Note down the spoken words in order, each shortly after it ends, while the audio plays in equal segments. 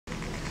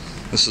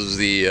This is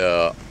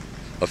the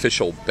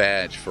official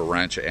badge for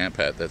Rancho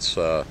Ampat. That's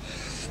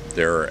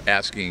they're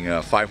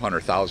asking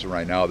 500,000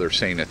 right now. They're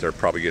saying that they're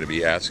probably going to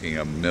be asking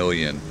 $1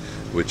 million,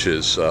 which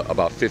is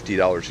about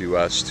 $50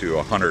 US to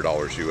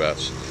 $100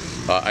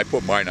 US. I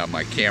put mine on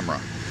my camera.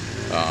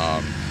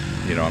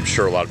 You know, I'm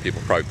sure a lot of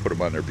people probably put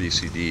them on their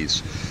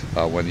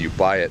BCDs. When you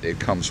buy it, it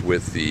comes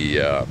with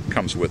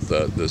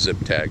the zip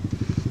tag,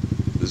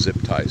 the zip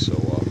tie, so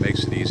it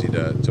makes it easy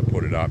to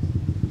put it on.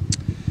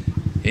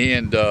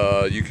 And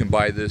you can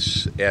buy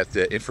this at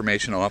the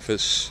information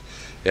office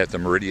at the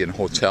Meridian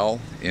Hotel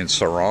in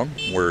Sarong,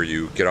 where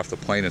you get off the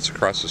plane. It's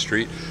across the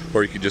street,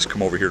 or you can just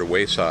come over here to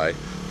Wayside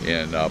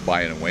and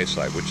buy it in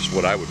Wayside, which is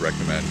what I would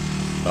recommend,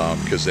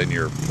 because then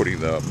you're putting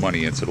the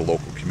money into the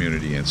local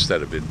community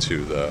instead of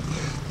into the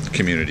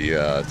community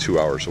 2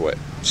 hours away.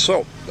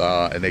 So,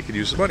 and they could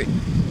use the money.